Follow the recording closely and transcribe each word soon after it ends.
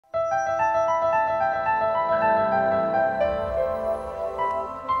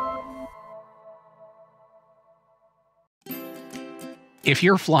If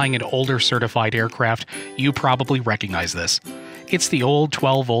you're flying an older certified aircraft, you probably recognize this. It's the old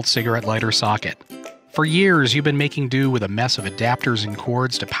 12-volt cigarette lighter socket. For years, you've been making do with a mess of adapters and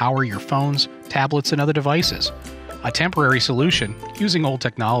cords to power your phones, tablets, and other devices. A temporary solution using old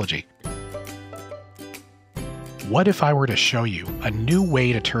technology. What if I were to show you a new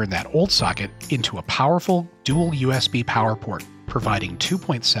way to turn that old socket into a powerful dual USB power port, providing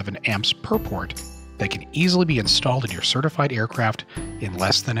 2.7 amps per port that can easily be installed in your certified aircraft in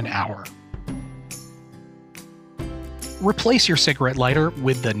less than an hour? Replace your cigarette lighter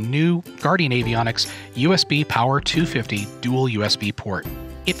with the new Guardian Avionics USB Power 250 dual USB port.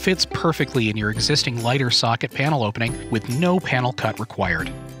 It fits perfectly in your existing lighter socket panel opening with no panel cut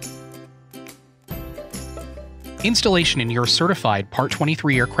required. Installation in your certified Part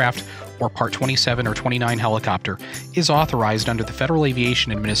 23 aircraft or Part 27 or 29 helicopter is authorized under the Federal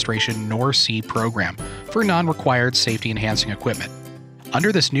Aviation Administration NOR-C program for non-required safety-enhancing equipment.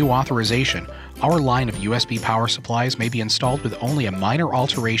 Under this new authorization, our line of USB power supplies may be installed with only a minor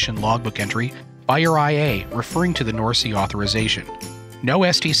alteration logbook entry by your IA referring to the NOR-C authorization. No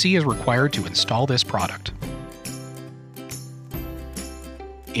STC is required to install this product.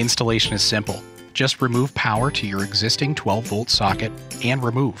 Installation is simple. Just remove power to your existing 12-volt socket and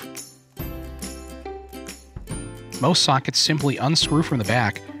remove. Most sockets simply unscrew from the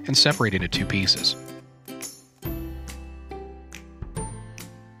back and separate into two pieces.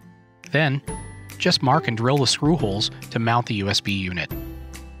 Then, just mark and drill the screw holes to mount the USB unit.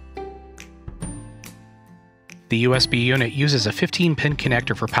 The USB unit uses a 15-pin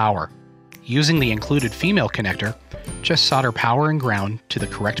connector for power. Using the included female connector, just solder power and ground to the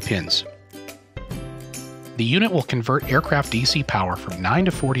correct pins. The unit will convert aircraft DC power from 9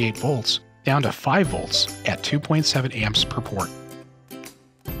 to 48 volts down to 5 volts at 2.7 amps per port.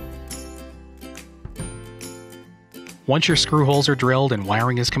 Once your screw holes are drilled and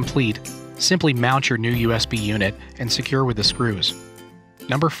wiring is complete, simply mount your new USB unit and secure with the screws.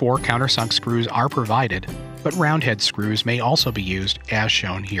 Number 4 countersunk screws are provided, but round head screws may also be used as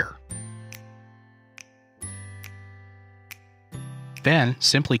shown here. Then,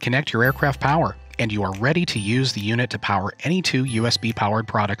 simply connect your aircraft power, and you are ready to use the unit to power any two USB-powered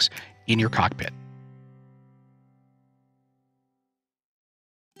products in your cockpit.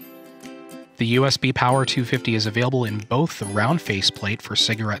 The USB Power 250 is available in both the round faceplate for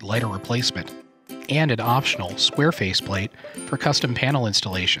cigarette lighter replacement and an optional square faceplate for custom panel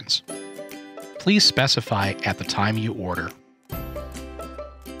installations. Please specify at the time you order.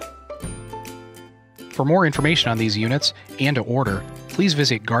 For more information on these units and to order, please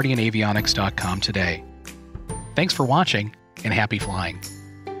visit guardianavionics.com today. Thanks for watching and happy flying!